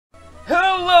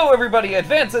Hello everybody,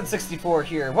 Advanced64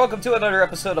 here. Welcome to another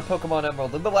episode of Pokemon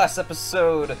Emerald. In the last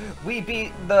episode, we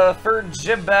beat the third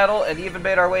gym battle and even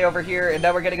made our way over here, and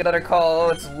now we're getting another call. Oh,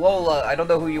 it's Lola. I don't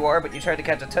know who you are, but you tried to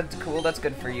catch a Tentacool. That's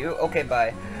good for you. Okay,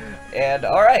 bye. And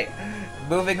alright,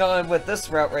 moving on with this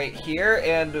route right here,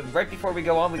 and right before we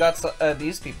go on, we got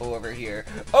these people over here.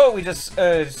 Oh, we just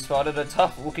spotted a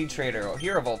tough-looking trainer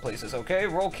here of all places, okay?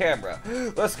 Roll camera.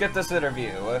 Let's get this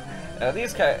interview.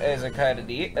 These guys are kind of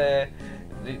neat.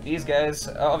 These guys,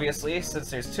 obviously,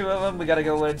 since there's two of them, we gotta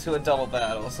go into a double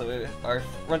battle. So our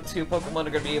front two Pokemon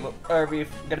are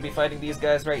gonna be fighting these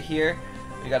guys right here.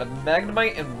 We got a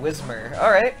Magnemite and Whismur. All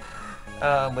right,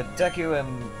 with Deku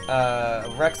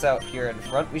and Rex out here in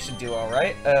front, we should do all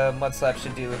right. Mudslap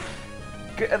should do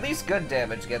at least good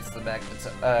damage against the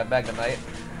Magnemite.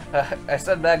 I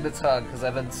said Magneton because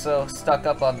I've been so stuck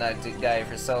up on that guy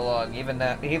for so long. Even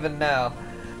now.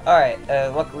 Alright,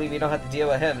 luckily we don't have to deal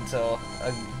with him until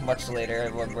much later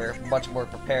when we're much more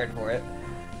prepared for it.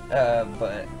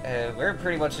 But we're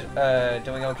pretty much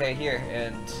doing okay here,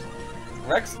 and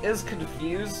Rex is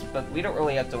confused, but we don't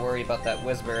really have to worry about that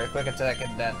Whisper. A quick attack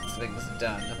and that thing's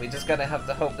done. We just gotta have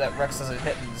to hope that Rex doesn't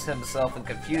hit himself in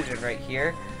confusion right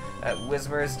here.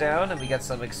 Whisper is down, and we get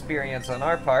some experience on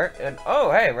our part, and oh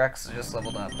hey, Rex just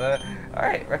leveled up.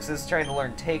 Alright, Rex is trying to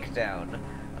learn Takedown.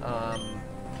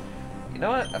 You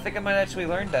know what? I think I might actually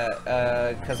learn that,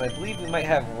 because I believe we might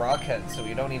have Rockhead, so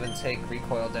we don't even take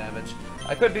recoil damage.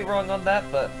 I could be wrong on that,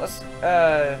 but let's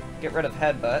get rid of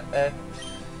Headbutt,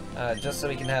 just so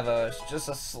we can have just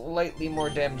a slightly more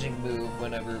damaging move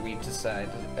whenever we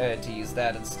decide to use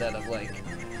that instead of, like,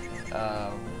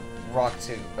 Rock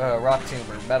Tomb or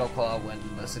Metal Claw when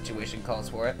the situation calls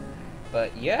for it.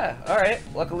 But yeah, alright,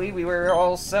 luckily we were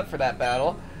all set for that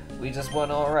battle. We just won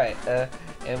alright,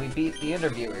 and we beat the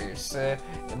interviewers. And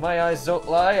my eyes don't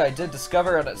lie, I did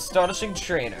discover an astonishing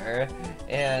trainer.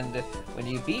 And when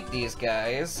you beat these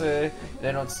guys, they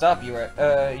don't stop you.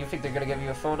 You think they're gonna give you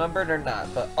a phone number? They're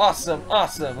not. But awesome,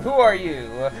 awesome! Who are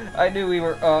you? I knew we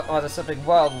were onto something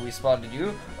wild when we spotted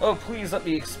you. Oh, please let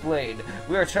me explain.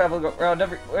 We are traveling around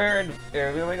everywhere and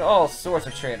interviewing all sorts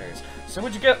of trainers. So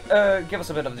would you give us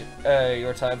a bit of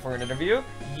your time for an interview?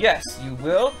 Yes, you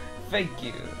will. Thank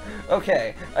you.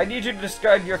 Okay, I need you to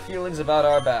describe your feelings about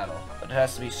our battle, but it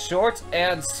has to be short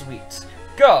and sweet.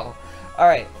 Go!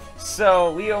 Alright,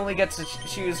 so we only get to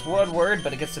choose one word,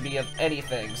 but it gets to be of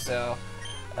anything, so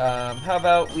how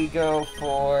about we go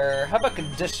for, how about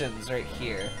conditions right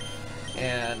here?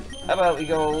 And how about we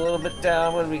go a little bit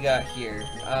down, what do we got here?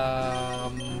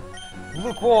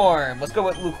 Lukewarm. Let's go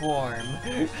with lukewarm.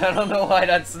 I don't know why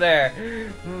that's there.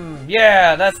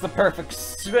 Yeah, that's the perfect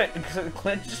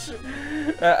clinch.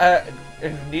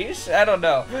 Niche? I don't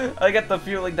know. I get the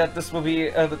feeling that this will be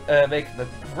making a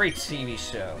great TV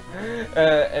show.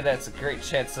 And that's a great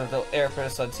chance that they'll air for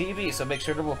us on TV, so make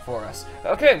sure to look for us.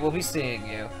 Okay, we'll be seeing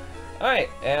you. Alright,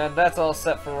 and that's all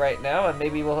set for right now, and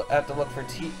maybe we'll have to look for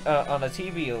on a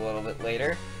TV a little bit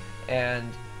later.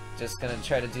 And just gonna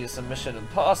try to do some Mission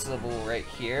Impossible right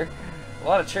here. A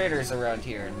lot of traders around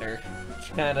here, and they're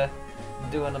kinda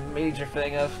doing a major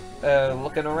thing of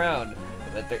looking around.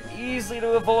 But they're easy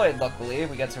to avoid, luckily.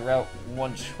 We get to Route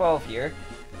 112 here.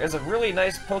 There's a really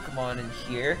nice Pokemon in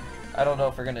here. I don't know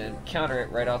if we're gonna encounter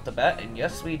it right off the bat, and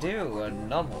yes we do, a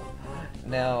Numel.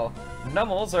 Now,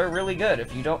 Numels are really good.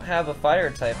 If you don't have a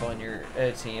fire type on your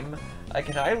team, I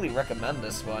can highly recommend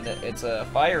this one. It's a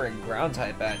fire and ground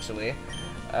type, actually.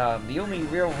 The only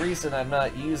real reason I'm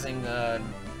not using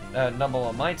Numel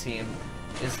on my team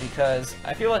is because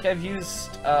I feel like I've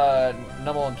used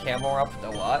Numel and Camerupt a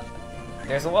lot.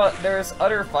 There's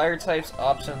other fire types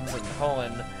options in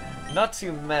Hoenn, not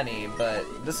too many, but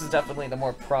this is definitely the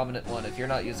more prominent one if you're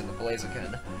not using a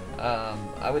Blaziken.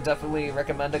 I would definitely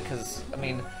recommend it because, I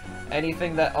mean,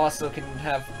 anything that also can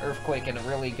have Earthquake and a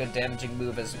really good damaging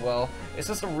move as well. It's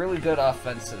just a really good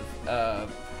offensive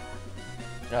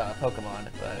Pokemon,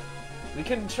 but we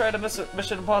can try to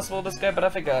Mission Impossible this guy, but I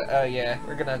think, yeah,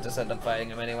 we're gonna just end up fighting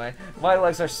him anyway. My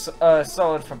legs are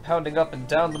solid from pounding up and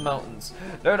down the mountains.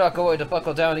 They're not going to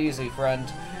buckle down easy, friend.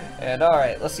 And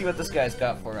alright, let's see what this guy's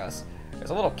got for us. There's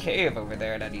a little cave over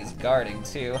there that he's guarding,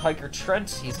 too. Hiker Trent,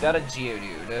 he's got a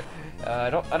Geodude. I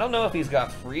don't know if he's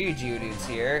got free Geodudes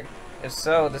here. If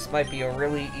so, this might be a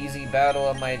really easy battle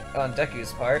on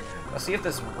Deku's part. Let's see if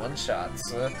this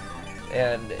one-shots.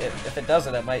 And if it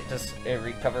doesn't, I might just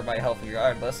recover my health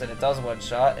regardless, and it does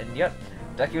one-shot, and yep,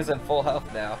 Deku's in full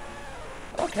health now.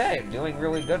 Okay, doing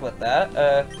really good with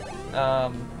that.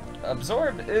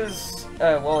 Absorb is,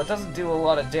 well, it doesn't do a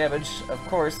lot of damage, of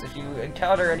course. If you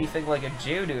encounter anything like a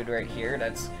Geodude right here,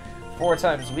 that's 4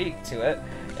 times weak to it,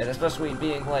 and especially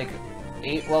being like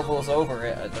 8 levels over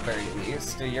it at the very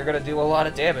least, you're gonna do a lot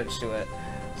of damage to it.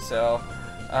 So,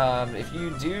 if you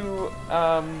do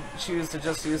choose to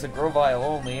just use a Grovile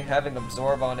only, having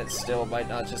Absorb on it still might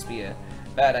not just be a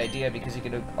bad idea, because you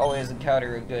can always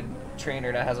encounter a good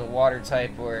trainer that has a water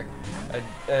type or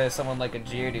someone like a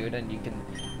Geodude, and you can,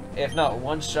 if not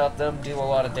one-shot them, do a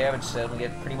lot of damage to them and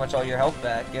get pretty much all your health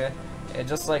back. And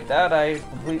just like that, I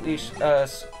completely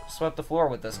swept the floor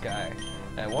with this guy.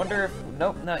 I wonder if...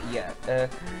 Nope, not yet.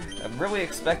 I'm really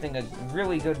expecting a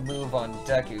really good move on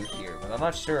Deku here, but I'm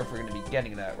not sure if we're going to be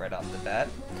getting that right off the bat.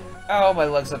 Oh, my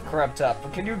legs have cramped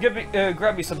up. Can you give me,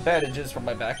 grab me some bandages from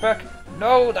my backpack?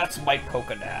 No, that's my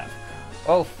Pokénav.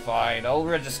 Oh, fine, I'll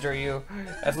register you.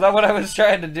 That's not what I was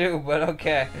trying to do, but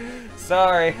okay.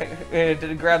 Sorry, I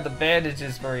didn't grab the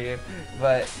bandages for you,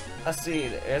 but... Let's see,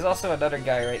 there's also another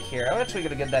guy right here. I'm actually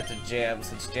gonna give that to Jam,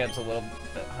 since Jam's a little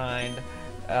behind.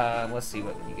 Let's see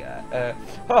what we got.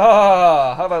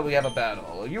 How about we have a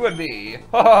battle? You and me.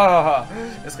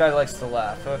 This guy likes to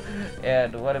laugh.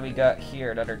 And what do we got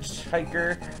here? Another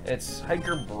hiker. It's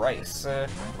Hiker Bryce.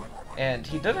 And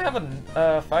he didn't have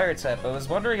a fire type. I was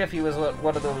wondering if he was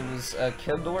one of those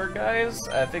Kindler guys.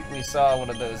 I think we saw one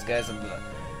of those guys in the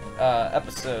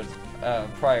episode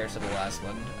prior to the last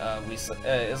one.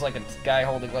 It's like a guy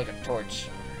holding like a torch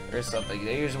or something.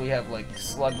 They usually have like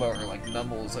Slugma or like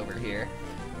Numbles over here.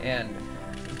 And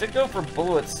I did go for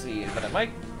Bullet Seed, but I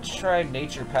might try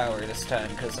Nature Power this time,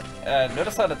 because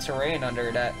notice how the terrain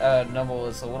under that Numble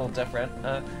is a little different.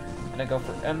 I'm gonna go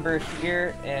for Ember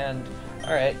here, and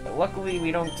alright, luckily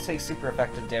we don't take super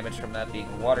effective damage from that being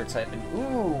a water type. And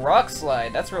ooh, Rock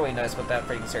Slide, that's really nice what that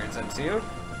thing turns into.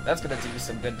 That's gonna do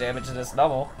some good damage to this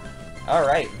Numble.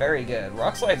 Alright, very good.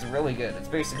 Rock Slide's really good. It's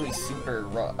basically super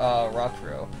Rock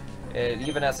Throw. It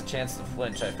even has a chance to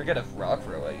flinch. I forget if Rock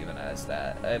Throw even has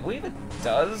that. I believe it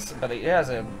does, but it has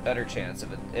a better chance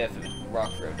if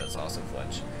Rock Throw does also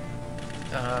flinch.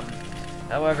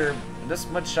 However, this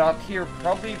Mudshot here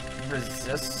probably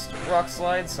resists Rock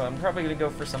Slide, so I'm probably going to go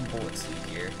for some Bullet Seed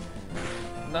here.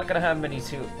 I'm not going to have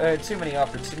too many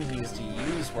opportunities to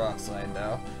use Rock Slide,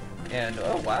 though. And,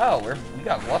 oh wow, we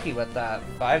got lucky with that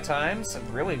 5 times.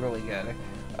 Really, really good.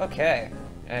 Okay,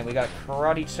 and we got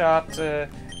Karate Chop to...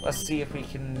 Let's see if we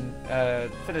can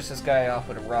finish this guy off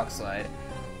with a Rock Slide.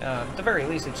 At the very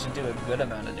least, it should do a good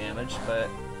amount of damage, but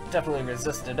definitely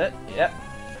resisted it. Yep.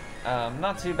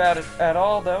 Not too bad at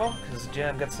all, though, because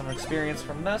Jam gets some experience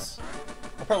from this.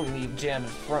 I'll probably leave Jam in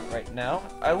front right now.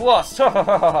 I lost! Ha ha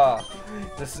ha ha!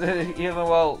 Even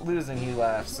while losing, he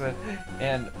laughs.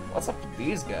 And what's up with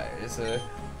these guys?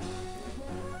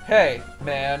 Hey,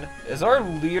 man, is our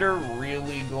leader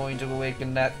really going to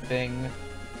awaken that thing?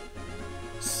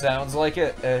 Sounds like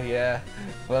it, yeah.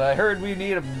 But I heard we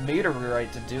need a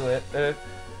meteorite to do it.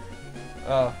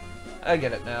 Oh, I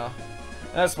get it now.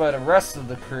 That's why the rest of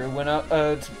the crew went out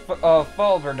to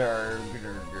Falverdar.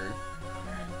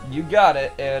 You got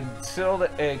it, and until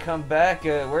they come back,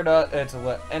 we're not to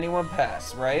let anyone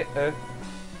pass, right?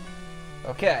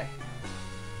 Okay.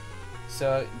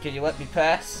 So, can you let me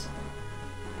pass?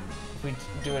 If we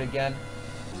do it again?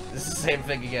 This is the same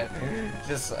thing again.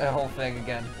 Just a whole thing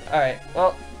again. Alright,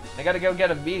 well, I gotta go get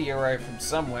a meteorite from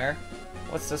somewhere.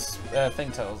 What's this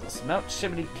thing tells us? Mount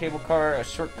Chimney Cable Car, a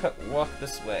shortcut walk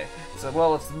this way. So,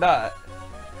 well, it's not.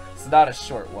 It's not a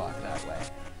short walk that way.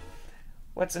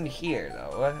 What's in here,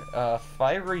 though?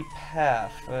 Fiery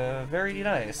Path. Very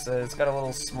nice. It's got a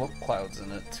little smoke clouds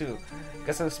in it, too.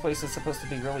 Guess this place is supposed to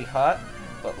be really hot,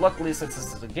 but luckily, since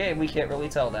this is a game, we can't really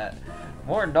tell that.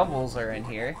 More Numbles are in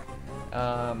here.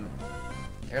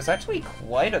 There's actually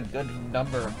quite a good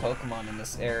number of Pokemon in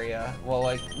this area. Well,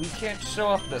 like, we can't show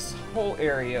off this whole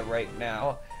area right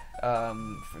now,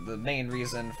 for the main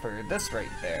reason for this right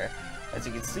there. As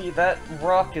you can see, that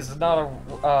rock is not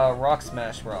a Rock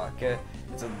Smash rock.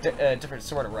 It's a different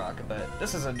sort of rock, but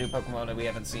this is a new Pokemon that we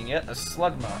haven't seen yet, a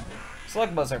Slugma.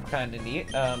 Slugmas are kinda neat.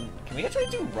 Can we actually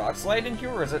do Rock Slide in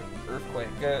here, or is it Earthquake?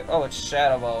 Oh, it's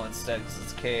Shadow Ball instead, because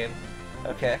it's cave.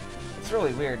 Okay. It's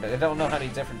really weird. I don't know how many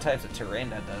different types of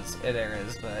terrain there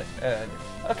is, but,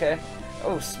 okay.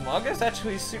 Oh, Smog is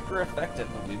actually super effective,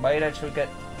 but we might actually get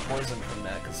poisoned from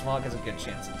that, because Smog has a good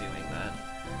chance of doing that.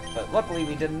 But luckily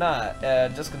we did not.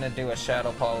 Just gonna do a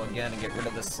Shadow Ball again and get rid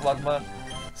of the Slugma.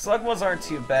 Slugmas aren't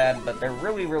too bad, but they're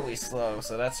really, really slow,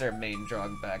 so that's their main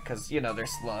drawback, because, you know, they're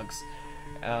slugs.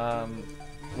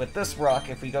 with this rock,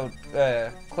 if we go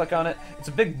click on it, it's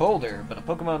a big boulder, but a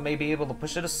Pokemon may be able to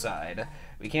push it aside.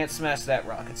 We can't smash that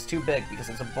rock. It's too big because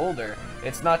it's a boulder.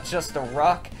 It's not just a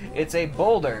rock, it's a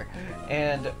boulder.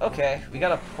 And, okay, we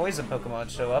got a poison Pokemon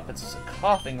show up. It's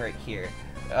coughing right here.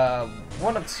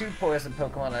 One of two poison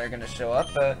Pokemon that are going to show up.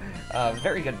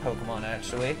 Very good Pokemon,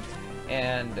 actually.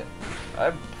 And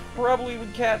I probably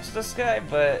would catch this guy,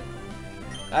 but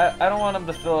I don't want him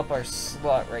to fill up our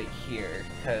slot right here,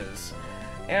 because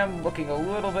I am looking a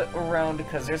little bit around,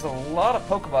 because there's a lot of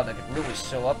Pokemon that could really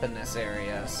show up in this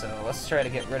area, so let's try to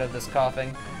get rid of this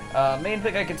coughing. Main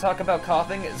thing I can talk about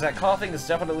coughing is that coughing is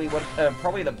definitely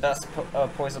probably the best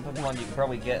poison Pokemon you can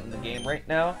probably get in the game right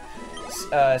now.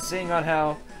 Seeing on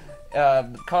how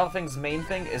coughing's main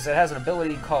thing is it has an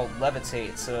ability called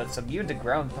Levitate, so it's immune to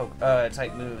ground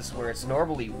type moves where it's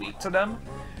normally weak to them.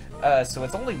 So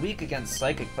it's only weak against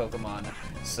psychic Pokemon,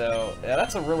 so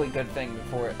that's a really good thing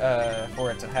for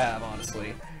it to have,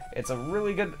 honestly. It's a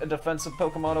really good defensive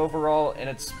Pokemon overall, and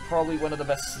it's probably one of the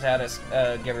best status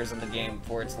givers in the game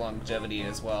for its longevity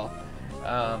as well.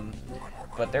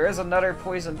 But there is another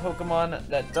poison Pokemon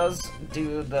that does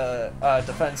do the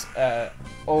defense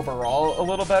overall a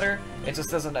little better. It just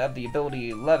doesn't have the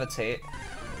ability to levitate.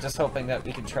 Just hoping that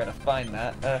we can try to find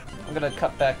that. I'm gonna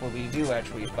cut back when we do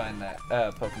actually find that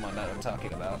Pokemon that I'm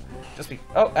talking about.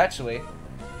 Oh, actually,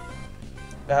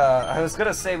 I was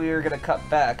gonna say we were gonna cut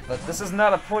back, but this is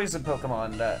not a poison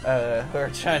Pokemon that we're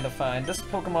trying to find. This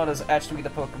Pokemon is actually the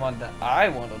Pokemon that I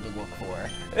wanted to look for.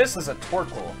 This is a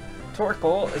Torkoal.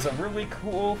 Torkoal is a really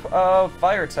cool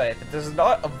fire type. It does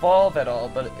not evolve at all,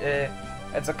 but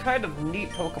it's a kind of neat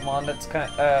Pokemon that's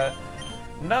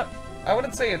not... I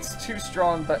wouldn't say it's too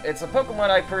strong, but it's a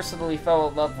Pokemon I personally fell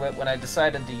in love with when I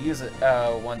decided to use it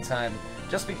one time.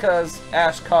 Just because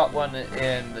Ash caught one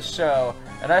in the show,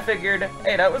 and I figured,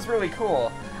 hey, that was really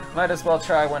cool. Might as well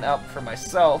try one out for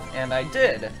myself, and I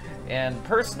did. And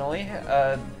personally,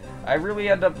 I really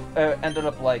ended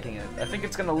up liking it. I think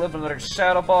it's gonna live another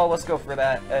Shadow Ball. Let's go for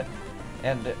that.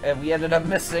 And we ended up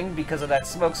missing because of that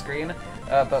smoke screen.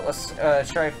 But let's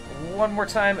try one more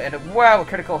time, and wow, a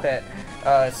critical hit.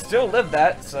 Still lived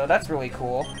that, so that's really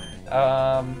cool.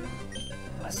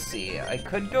 Let's see, I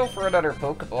could go for another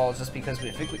Pokeball just because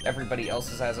I think everybody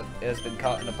else has been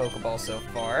caught in a Pokeball so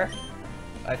far.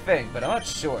 I think, but I'm not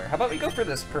sure. How about we go for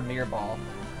this Premier Ball?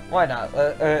 Why not?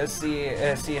 See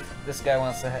if this guy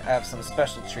wants to have some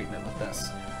special treatment with this.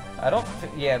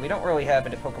 Yeah, we don't really have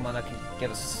any Pokemon that can give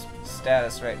us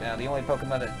status right now. The only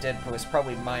Pokemon that did was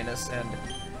probably Minus, and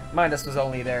Minus was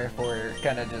only there for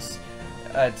kind of just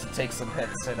to take some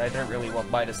hits, and I didn't really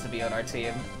want Minus to be on our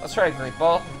team. Let's try a Great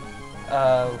Ball.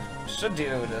 Should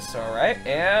do this alright,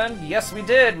 and yes we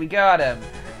did! We got him!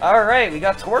 Alright, we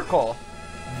got Torkoal.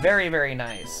 Very, very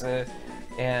nice.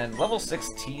 And level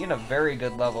 16, a very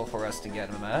good level for us to get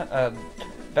him at.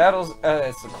 Battles,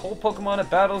 it's a coal Pokemon. It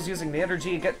battles using the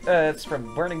energy it's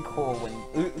from burning coal.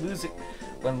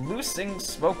 When loosing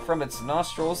smoke from its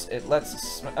nostrils, it lets a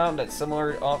sound that's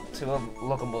similar to a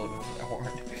locomotive horn.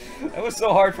 That was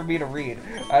so hard for me to read.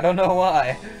 I don't know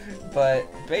why. But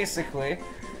basically,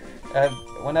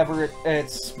 whenever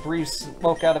it breathes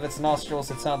smoke out of its nostrils,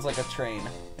 it sounds like a train,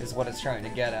 is what it's trying to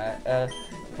get at.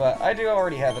 But I do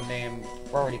already have a name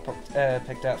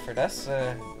picked out for this,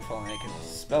 if only I can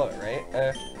spell it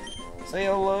right. Say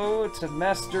hello to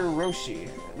Master Roshi.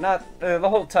 Not, the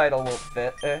whole title won't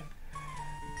fit,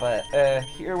 but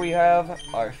here we have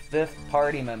our 5th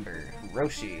party member,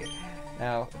 Roshi.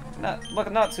 Now,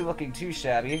 not looking too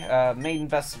shabby. Main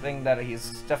best thing that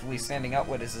he's definitely standing out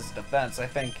with is his defense. I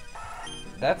think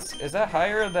is that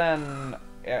higher than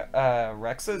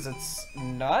Rex's? It's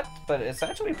not, but it's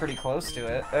actually pretty close to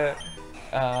it.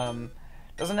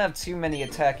 Doesn't have too many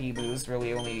attacky moves,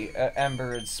 really only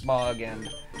Ember and Smog, and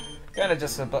kind of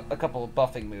just a couple of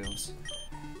buffing moves.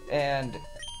 And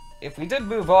if we did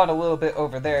move on a little bit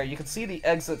over there, you can see the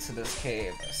exit to this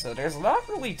cave. So there's not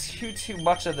really too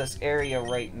much of this area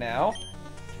right now.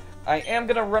 I am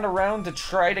gonna run around to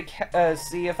try to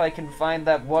see if I can find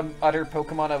that one other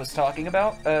Pokemon I was talking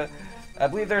about. I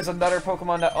believe there's another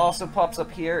Pokemon that also pops up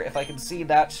here. If I can see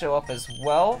that show up as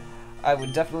well, I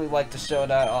would definitely like to show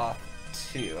that off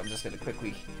too. I'm just gonna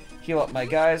quickly heal up my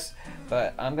guys,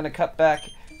 but I'm gonna cut back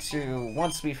to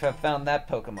once we have found that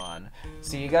Pokemon.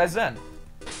 See you guys then.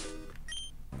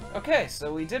 Okay,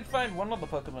 so we did find one of the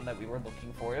Pokemon that we were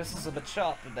looking for. This is a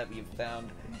Machop that we've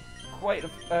found quite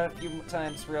a few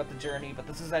times throughout the journey, but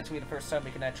this is actually the first time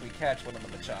we can actually catch one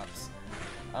of the Machops.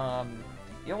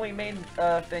 The only main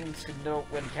thing to note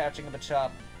when catching a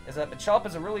Machop is that Machop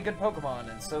is a really good Pokemon,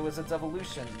 and so is its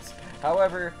evolutions.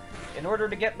 However, in order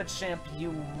to get Machamp,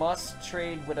 you must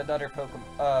trade with another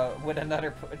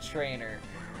trainer.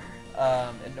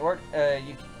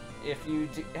 If you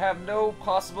have no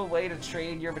possible way to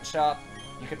trade your Machop,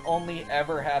 you can only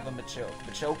ever have a Machoke.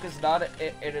 Machoke is not,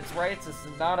 in its rights, it's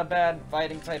not a bad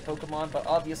fighting-type Pokemon, but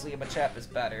obviously a Machamp is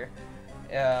better.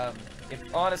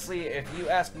 Honestly, if you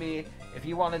ask me, if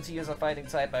you wanted to use a fighting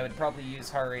type, I would probably use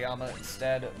Hariyama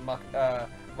instead.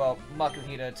 Well,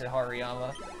 Makuhita to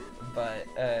Hariyama, but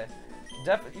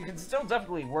you can still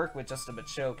definitely work with just a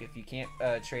Machoke if you can't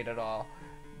trade at all.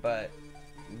 But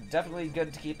definitely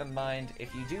good to keep in mind.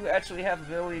 If you do actually have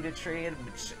the ability to trade,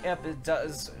 it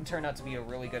does turn out to be a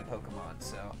really good Pokemon.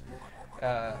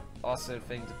 So, also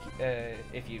thing to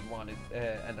if you want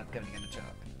to end up getting a Machoke.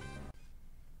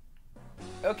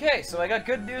 Okay, so I got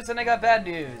good news and I got bad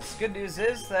news. Good news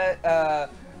is that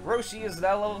Roshi is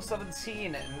now level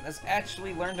 17 and has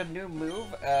actually learned a new move.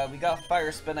 We got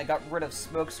Fire Spin. I got rid of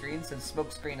Smoke Screen, since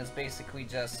Smoke Screen is basically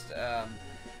just,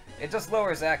 it just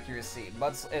lowers accuracy.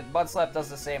 Mud Slap does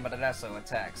the same, but it also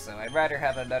attacks, so I'd rather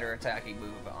have another attacking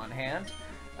move on hand.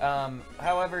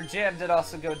 However, Jam did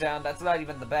also go down. That's not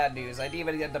even the bad news. I'd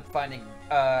even end up finding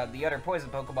the other poison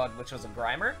Pokemon, which was a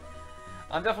Grimer.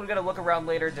 I'm definitely going to look around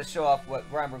later to show off what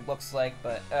Grimer looks like,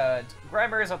 but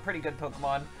Grimer is a pretty good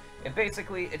Pokemon.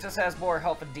 It just has more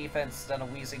health and defense than a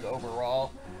Weezing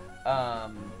overall,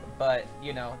 but,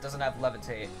 you know, it doesn't have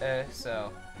Levitate,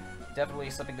 so definitely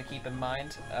something to keep in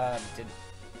mind.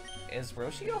 Is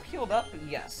Roshi all healed up?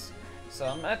 Yes. So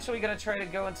I'm actually going to try to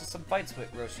go into some fights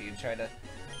with Roshi and try to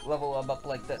level him up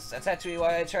like this. That's actually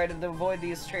why I tried to avoid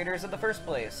these trainers in the first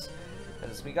place.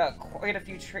 Because we got quite a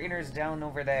few trainers down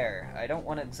over there. I don't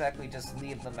want to exactly just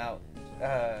leave them out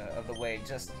of the way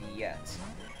just yet.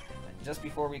 Just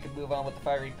before we can move on with the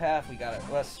Fiery Path,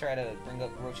 let's try to bring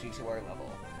up Roshi to our level.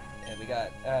 And we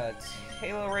got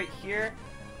Halo right here.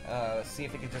 Let's see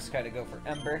if we can just kind of go for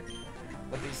Ember.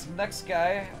 With this next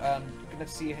guy, I'm gonna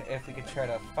see if we can try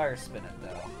to Fire Spin it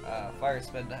though. Fire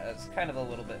Spin is kind of a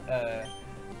little bit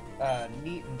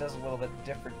neat and does a little bit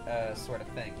different sort of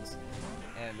things.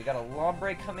 And we got a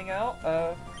Lombre coming out,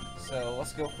 so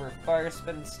let's go for Fire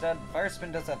Spin instead. Fire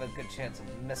Spin does have a good chance of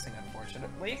missing,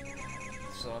 unfortunately.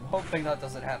 So I'm hoping that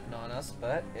doesn't happen on us,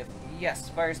 but yes,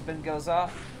 Fire Spin goes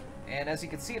off. And as you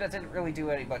can see, that didn't really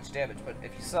do any much damage, but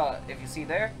if you see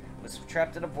there, it was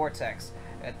trapped in a vortex.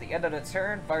 At the end of the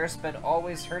turn, Fire Spin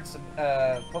always hurts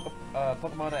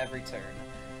Pokemon every turn.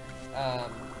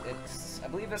 I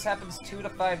believe this happens 2 to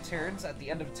 5 turns. At the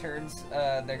end of turns,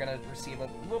 they're gonna receive a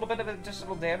little bit of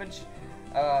additional damage.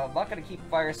 I'm not gonna keep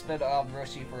Fire Spin on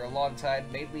Roshi for a long time,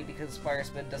 mainly because Fire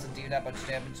Spin doesn't do that much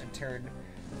damage in turn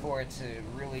for it to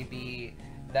really be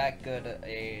that good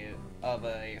of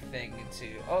a thing to,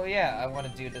 oh yeah, I want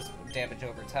to do this damage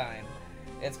over time.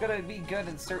 It's gonna be good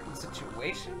in certain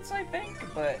situations, I think,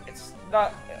 but it's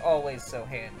not always so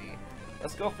handy.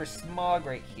 Let's go for Smog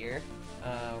right here.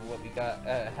 What we got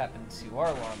happened to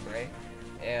our Lombre,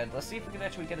 and let's see if we can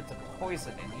actually get it to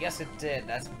poison. And yes, it did.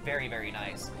 That's very, very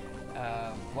nice.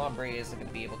 Lombre isn't going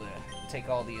to be able to take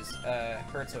all these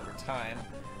hurts over time,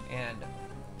 and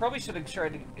probably should have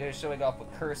tried showing off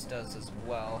what Curse does as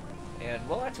well. And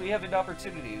we'll actually have an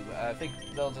opportunity. I think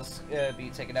they'll just be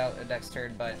taken out next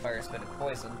turn by Fire Spin and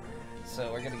Poison,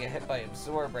 so we're going to get hit by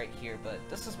Absorb right here. But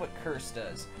this is what Curse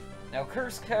does. Now,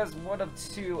 Curse has one of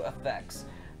 2 effects.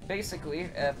 Basically,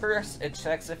 at first, it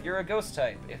checks if you're a Ghost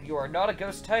type. If you are not a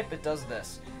Ghost type, it does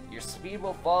this. Your speed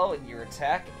will fall, and your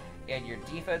attack and your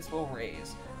defense will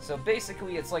raise. So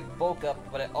basically, it's like Bulk Up,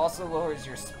 but it also lowers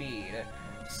your speed.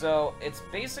 So it's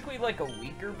basically like a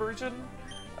weaker version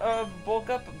of Bulk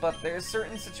Up, but there's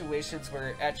certain situations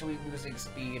where actually losing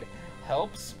speed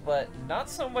helps, but not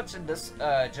so much in this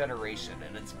generation,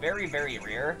 and it's very, very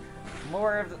rare.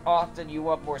 More often, you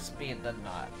want more speed than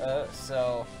not.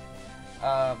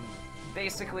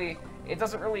 Basically, it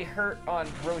doesn't really hurt on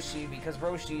Roshi because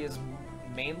Roshi is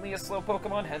mainly a slow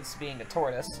Pokemon, hence being a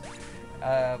tortoise.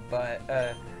 But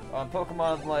on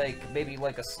Pokemon like, maybe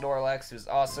like a Snorlax, who's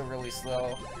also really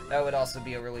slow, that would also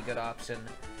be a really good option.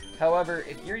 However,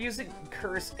 if you're using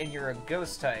Curse and you're a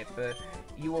Ghost type,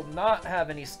 you will not have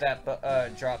any stat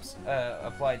drops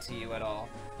applied to you at all.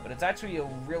 But it's actually a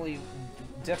really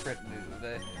different move.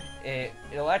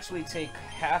 It'll actually take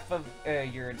half of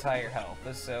your entire health.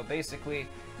 So basically,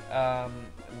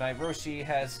 my Roshi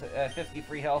has 50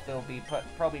 free health. It'll be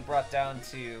probably brought down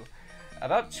to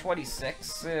about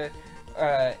 26,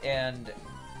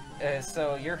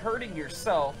 so you're hurting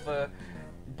yourself.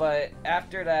 But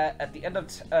after that, at the end of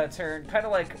turn, kind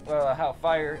of like how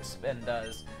Fire Spin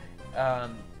does,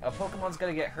 a Pokemon's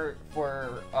gonna get hurt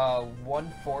for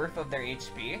 1/4 of their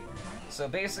HP. So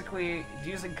basically,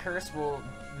 using Curse will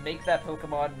make that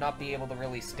Pokemon not be able to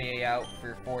really stay out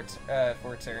for 4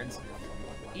 turns.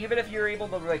 Even if you're able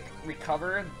to like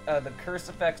recover, the Curse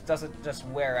effect doesn't just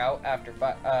wear out after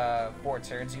 4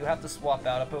 turns. You have to swap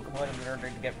out a Pokemon in order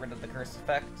to get rid of the Curse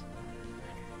effect.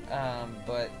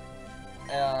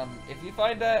 If you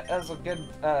find that as a good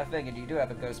thing, and you do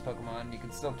have a Ghost Pokemon, you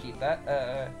can still keep that.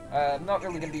 I'm not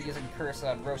really going to be using Curse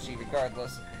on Roshi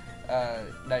regardless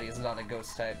that he's not a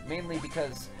Ghost type, mainly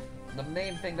because the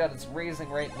main thing that it's raising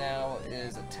right now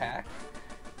is attack.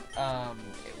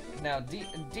 Now,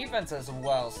 defense as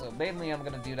well, so mainly I'm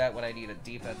going to do that when I need a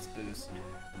defense boost.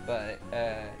 But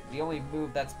the only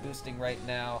move that's boosting right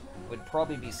now would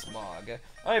probably be Smog.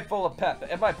 I'm full of pep,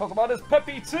 and my Pokemon is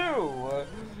peppy too!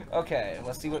 Okay,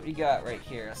 let's see what we got right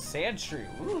here. A Sandshrew.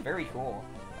 Ooh, very cool.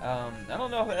 I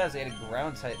don't know if it has any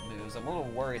ground-type moves. I'm a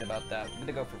little worried about that. I'm going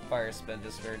to go for Fire Spin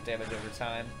just for damage over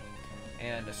time.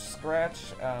 And a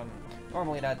Scratch.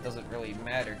 Normally that doesn't really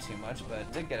matter too much, but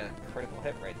it did get a critical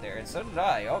hit right there. And so did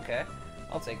I. Okay,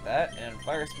 I'll take that. And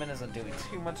Fire Spin isn't doing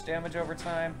too much damage over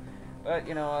time. But,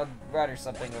 you know, I'd rather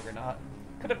something over not.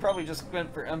 Could have probably just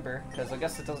went for Ember, because I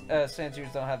guess it does,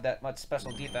 Sandshrews don't have that much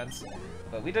special defense.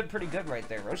 But we did pretty good right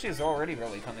there. Roshi is already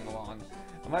really coming along.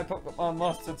 My Pokemon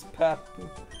lost its pep.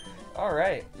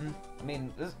 Alright. I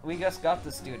mean, we just got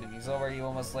this dude, and he's already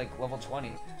almost, like, level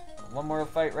 20. One more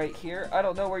fight right here. I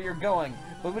don't know where you're going,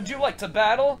 but would you like to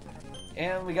battle?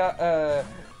 And we got,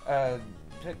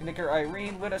 Picnicker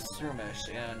Irene with a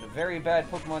Shroomish, and a very bad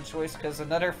Pokemon choice, because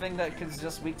another thing that is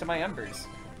just weak to my Embers.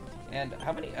 And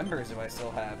how many Embers do I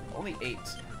still have? Only 8.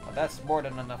 Well, that's more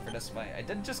than enough for this fight. I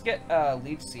did just get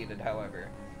Leech Seeded, however.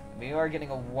 We are getting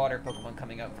a Water Pokemon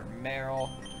coming out for Meryl.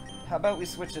 How about we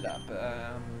switch it up?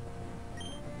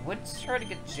 Let's try to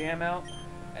get Jam out,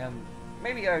 and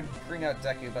maybe I'd bring out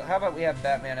Deku, but how about we have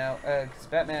Batman out? Because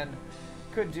Batman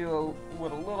could do a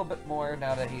little bit more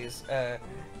now that he's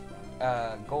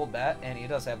Golbat, and he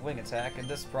does have Wing Attack, and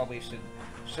this probably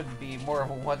should be more of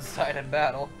a one-sided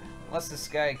battle. Unless this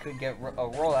guy could get a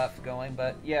roll-off going,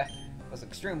 but yeah, it was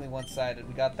extremely one-sided.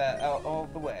 We got that out all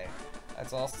the way.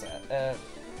 That's all set.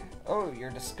 Oh,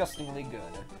 you're disgustingly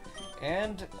good.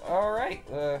 And, alright,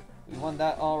 we won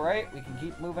that alright. We can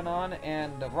keep moving on,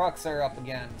 and the rocks are up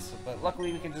again. So, but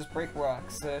luckily we can just break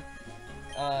rocks.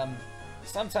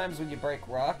 Sometimes when you break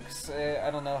rocks, I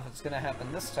don't know if it's gonna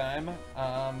happen this time.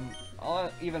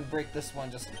 I'll even break this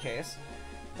one just in case.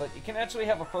 But you can actually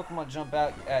have a Pokemon jump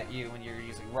out at you when you're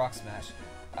using Rock Smash.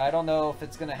 I don't know if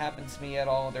it's gonna happen to me at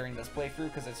all during this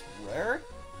playthrough because it's rare.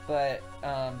 But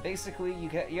basically,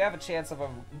 you have a chance of a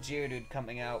Geodude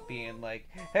coming out being like,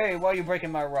 "Hey, why are you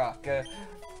breaking my rock?"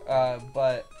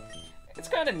 But it's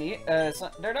kind of neat.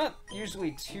 They're not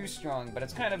usually too strong, but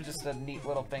it's kind of just a neat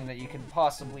little thing that you can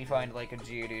possibly find like a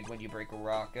Geodude when you break a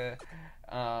rock.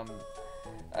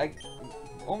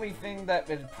 Only thing that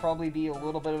would probably be a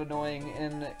little bit annoying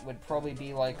in would probably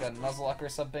be like a Nuzlocke or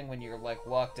something when you're like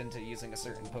locked into using a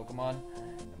certain Pokemon.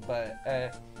 But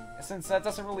since that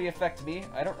doesn't really affect me,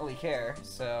 I don't really care.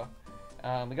 So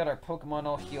we got our Pokemon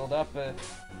all healed up,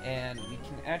 and we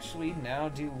can actually now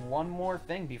do one more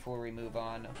thing before we move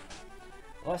on.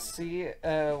 Let's see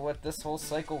what this whole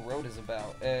cycle road is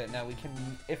about. Now we can,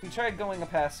 if we tried going a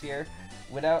pass here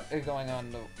without going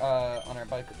on our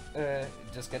bike,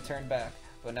 just get turned back.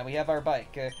 But now we have our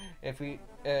bike. If we,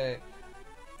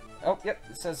 oh, yep,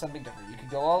 it says something different. You can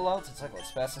go all out and cycle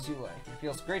as fast as you like. It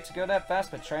feels great to go that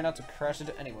fast, but try not to crash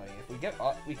it anyway. If we get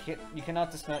off, you cannot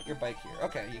dismount your bike here.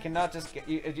 Okay, you cannot just get,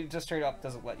 if you just straight up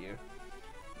doesn't let you.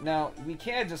 Now, we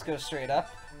can just go straight up.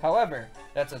 However,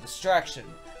 that's a distraction.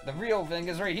 The real thing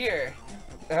is right here.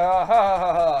 Ha ha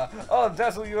ha ha! I'll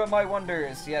dazzle you at my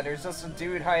wonders. Yeah, there's just a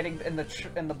dude hiding in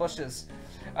the bushes.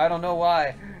 I don't know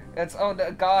why. It's, oh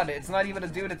god, it's not even a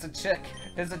dude, it's a chick.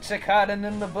 There's a chick hiding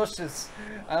in the bushes.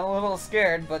 I'm a little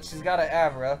scared, but she's got an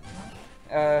Abra.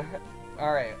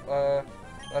 Alright,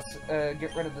 let's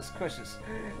get rid of this Cushes.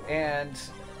 And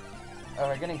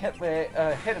we're getting hit with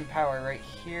Hidden Power right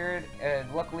here, and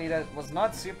luckily that was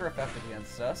not super effective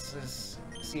against us. Let's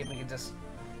see if we can just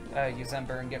use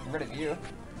Ember and get rid of you.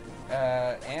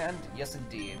 And yes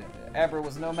indeed, Abra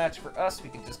was no match for us, we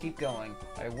can just keep going.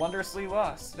 I wondrously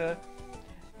lost.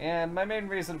 And my main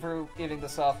reason for leaving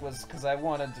this off was because I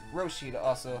wanted Roshi to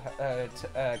also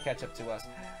catch up to us.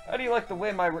 How do you like the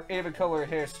way my Raven-colored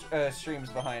hair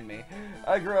streams behind me?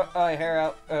 I grew my hair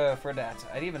out for that.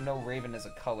 I didn't even know Raven is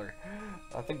a color.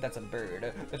 I think that's a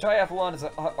bird. The triathlon is an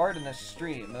art in a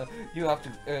stream. You have to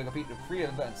compete in 3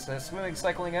 events, swimming,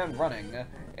 cycling, and running.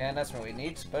 And that's really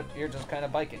neat, but you're just kind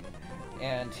of biking.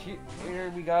 And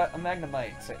here we got a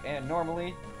Magnemite. And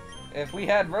normally, if we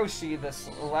had Roshi this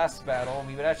last battle,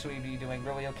 we would actually be doing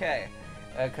really okay.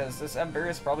 Because this Ember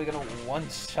is probably going to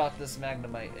one-shot this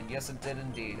Magnemite. And yes, it did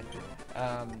indeed.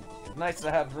 Nice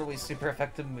to have really super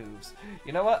effective moves.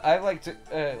 You know what? I like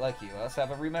to, like you. Let's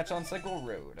have a rematch on Cycle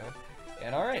Road.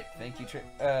 And alright, thank you,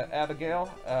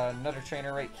 Abigail. Another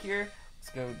trainer right here. Let's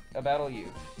go battle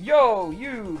you. Yo,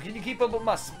 you! Can you keep up with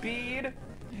my speed?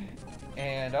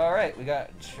 And alright, we got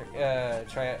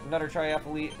another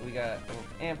triathlete. We got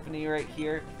Anthony right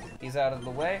here. He's out of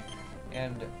the way.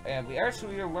 And we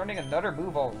actually are learning another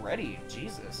move already.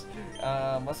 Jesus.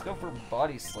 Let's go for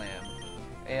Body Slam.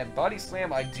 And Body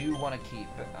Slam I do want to keep.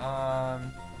 Now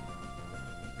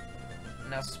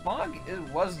Smog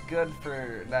was good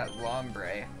for that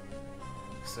Lombre.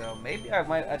 So maybe I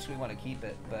might actually want to keep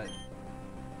it, but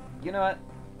you know what?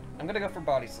 I'm gonna go for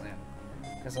Body Slam.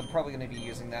 Because I'm probably going to be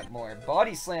using that more.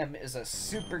 Body Slam is a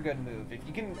super good move. If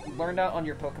you can learn that on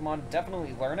your Pokemon,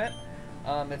 definitely learn it.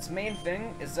 Its main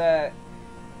thing is that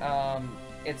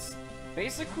it's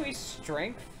basically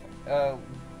strength,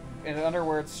 in other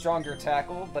words, stronger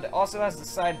tackle, but it also has the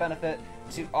side benefit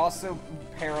to also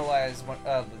paralyze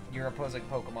your opposing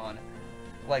Pokemon.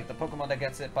 Like, the Pokemon that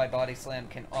gets hit by Body Slam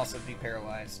can also be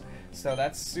paralyzed. So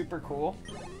that's super cool.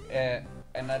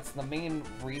 And that's the main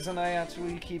reason I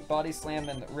actually keep Body Slam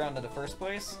around in the first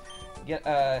place.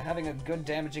 Having a good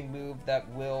damaging move that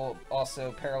will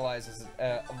also paralyze is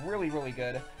really, really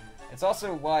good. It's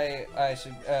also why I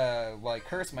should, like,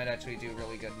 Curse might actually do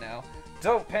really good now.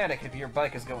 Don't panic if your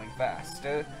bike is going fast.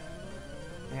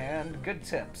 And good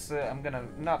tips. I'm gonna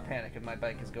not panic if my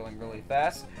bike is going really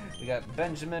fast. We got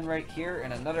Benjamin right here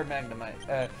and another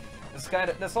Magnemite.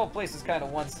 This whole place is kind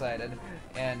of one-sided,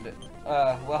 and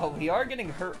well, we are getting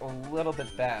hurt a little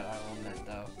bit bad, I'll admit,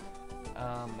 though.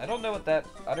 I don't know what that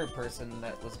other person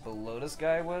that was below this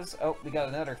guy was. Oh, we got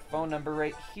another phone number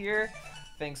right here.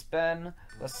 Thanks, Ben.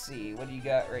 Let's see, what do you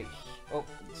got right here? Oh,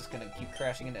 just gonna keep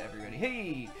crashing into everybody.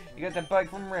 Hey, you got that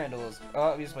bike from Randall's. Oh,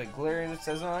 obviously, glaring, it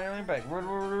says on your bike.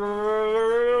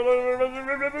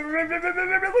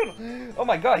 Oh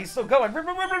my god, he's still going.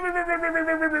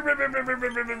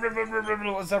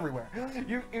 It's everywhere.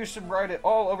 You should ride it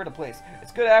all over the place.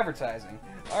 It's good advertising.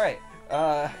 Alright,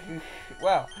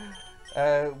 wow.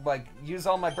 Like, use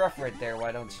all my breath right there,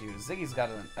 why don't you? Ziggy's got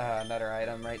another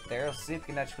item right there. Let's see if we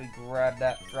can actually grab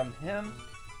that from him.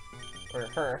 Or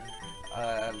her.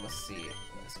 Let's see.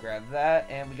 Let's grab that,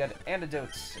 and we got an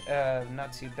antidote.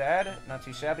 Not too bad. Not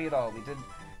too shabby at all. We did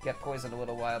get poisoned a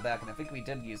little while back, and I think we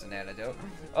did use an antidote.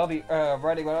 I'll be,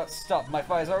 riding without stop. My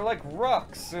thighs are like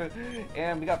rocks!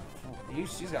 And we got...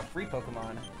 She's got free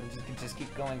Pokemon. We can just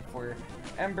keep going for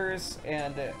Embers,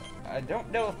 and I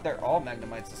don't know if they're all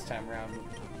Magnemites this time around.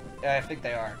 I think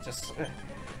they are. Just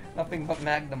nothing but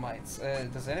Magnemites.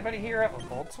 Does anybody here have a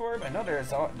Voltorb? I know there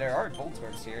are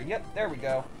Voltorbs here. Yep, there we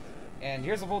go. And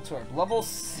here's a Voltorb. Level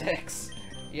 6.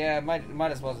 Yeah,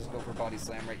 might as well just go for Body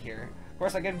Slam right here. Of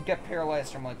course, I can get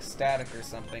paralyzed from, like, static or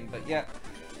something, but yeah.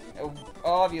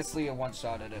 Obviously a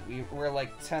one-shot at it. We're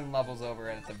like 10 levels over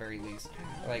it at the very least.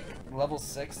 Like, level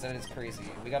 6, that is crazy.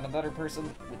 We got another person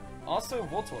with also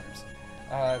Voltorbs.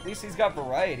 At least he's got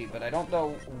variety, but I don't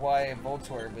know why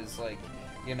Voltorb is, like,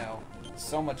 you know,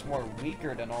 so much more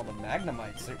weaker than all the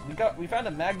Magnemites. We found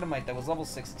a Magnemite that was level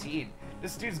 16.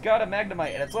 This dude's got a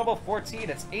Magnemite, and it's level 14.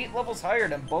 It's 8 levels higher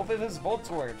than both of his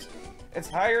Voltorbs. It's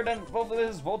higher than both of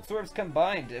his Voltorbs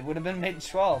combined. It would have been made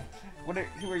 12.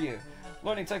 Who are you?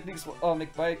 Learning techniques will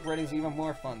make bike riding even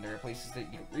more fun. There are places that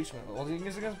you can reach with holding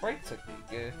using his brake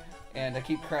technique. And I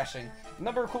keep crashing.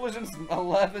 Number of collisions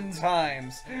 11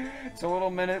 times. Total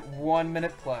minute 1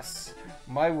 minute plus.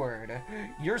 My word.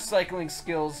 Your cycling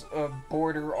skills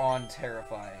border on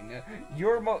terrifying.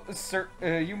 You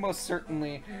most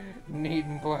certainly need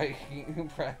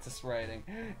practice riding.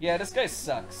 Yeah, this guy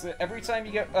sucks. Every time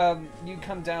you get you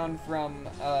come down from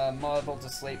Mauville to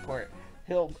Slateport,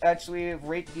 he'll actually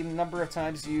rate the number of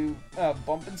times you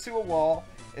bump into a wall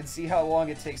and see how long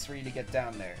it takes for you to get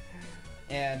down there.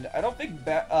 And I don't think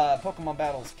Pokemon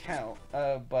battles count,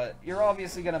 but you're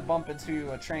obviously going to bump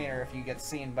into a trainer if you get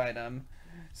seen by them.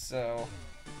 So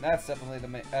that's definitely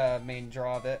the main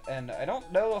draw of it. And I don't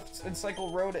know if in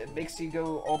Cycle Road it makes you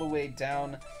go all the way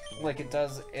down like it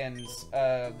does in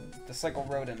the Cycle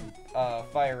Road in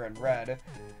Fire and Red.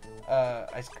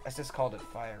 I just called it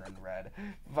Fire and Red.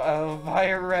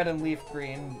 Fire Red and Leaf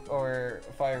Green, or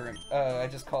Fire and...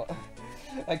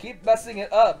 I keep messing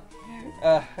it up!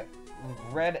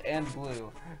 Red and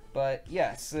Blue. But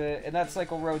yes, in that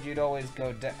Cycle Road you'd always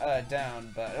go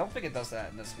down, but I don't think it does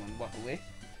that in this one, luckily.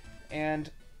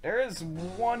 And there is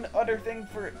one other thing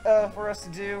for us to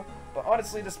do, but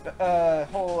honestly, this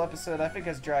whole episode I think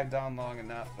has dragged on long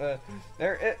enough.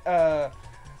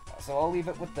 So I'll leave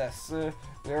it with this.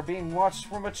 We are being watched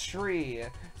from a tree.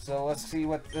 So let's see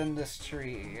what's in this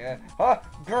tree.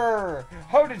 Grr!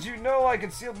 How did you know I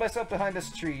concealed myself behind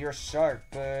this tree? You're sharp.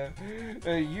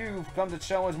 You've come to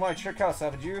challenge my trick house,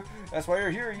 haven't you? That's why you're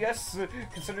here, yes?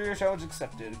 Consider your challenge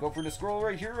accepted. Go for the scroll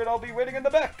right here and I'll be waiting in the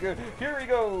back. Here he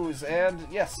goes. And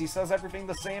yes, he says everything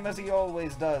the same as he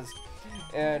always does.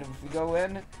 And if we go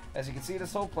in, as you can see,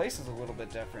 this whole place is a little bit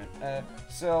different.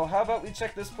 So how about we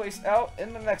check this place out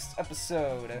in the next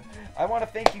episode? I want to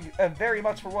thank you very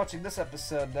much for watching this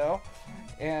episode, though.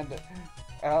 And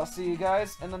I'll see you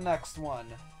guys in the next one.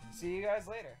 See you guys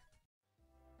later.